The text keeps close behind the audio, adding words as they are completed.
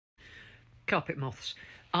carpet moths.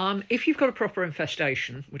 If you've got a proper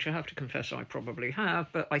infestation, which I have to confess I probably have,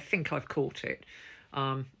 but I think I've caught it,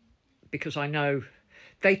 because I know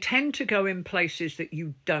they tend to go in places that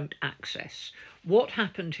you don't access. What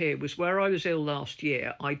happened here was where I was ill last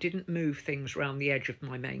year, I didn't move things around the edge of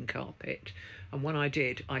my main carpet. And when I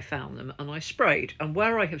did, I found them and I sprayed. And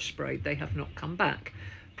where I have sprayed, they have not come back.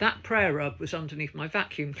 That prayer rug was underneath my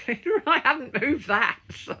vacuum cleaner and I haven't moved that,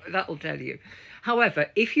 so that'll tell you.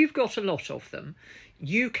 However, if you've got a lot of them,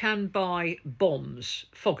 you can buy bombs,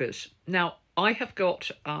 foggers. Now, I have got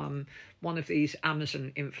one of these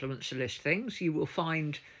Amazon influencer list things. You will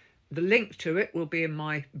find the link to it will be in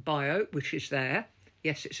my bio, which is there.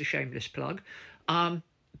 Yes, it's a shameless plug.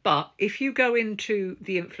 But if you go into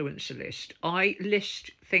the influencer list, I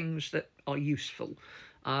list things that are useful.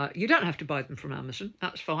 You don't have to buy them from Amazon,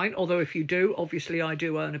 that's fine. Although if you do, obviously I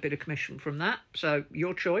do earn a bit of commission from that, so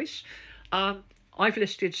your choice. I've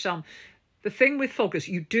listed some. The thing with foggers,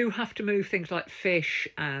 you do have to move things like fish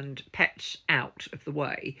and pets out of the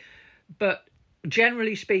way, but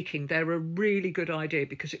generally speaking, they're a really good idea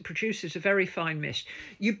because it produces a very fine mist.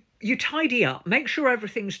 You tidy up, make sure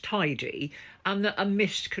everything's tidy and that a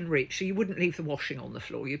mist can reach. So you wouldn't leave the washing on the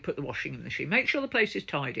floor, you'd put the washing in the machine. Make sure the place is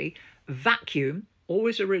tidy, vacuum,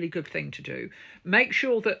 always a really good thing to do. Make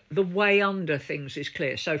sure that the way under things is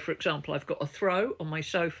clear. So, for example, I've got a throw on my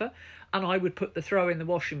sofa and I would put the throw in the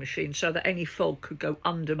washing machine so that any fog could go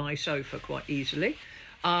under my sofa quite easily.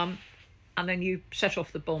 And then you set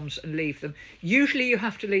off the bombs and leave them. Usually you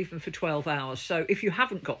have to leave them for 12 hours. So if you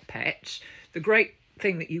haven't got pets, the great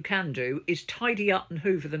thing that you can do is tidy up and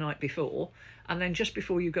hoover the night before. And then just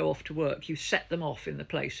before you go off to work, you set them off in the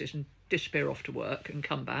places and disappear off to work and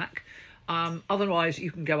come back. Otherwise,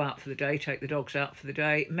 you can go out for the day, take the dogs out for the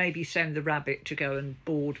day, maybe send the rabbit to go and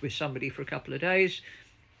board with somebody for a couple of days.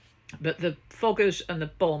 But the foggers and the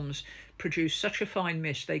bombs produce such a fine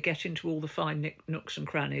mist, they get into all the fine nooks and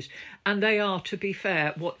crannies. And they are, to be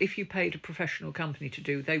fair, what if you paid a professional company to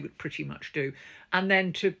do, they would pretty much do. And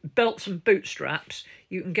then to belts and bootstraps,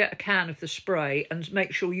 you can get a can of the spray and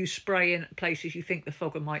make sure you spray in places you think the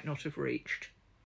fogger might not have reached.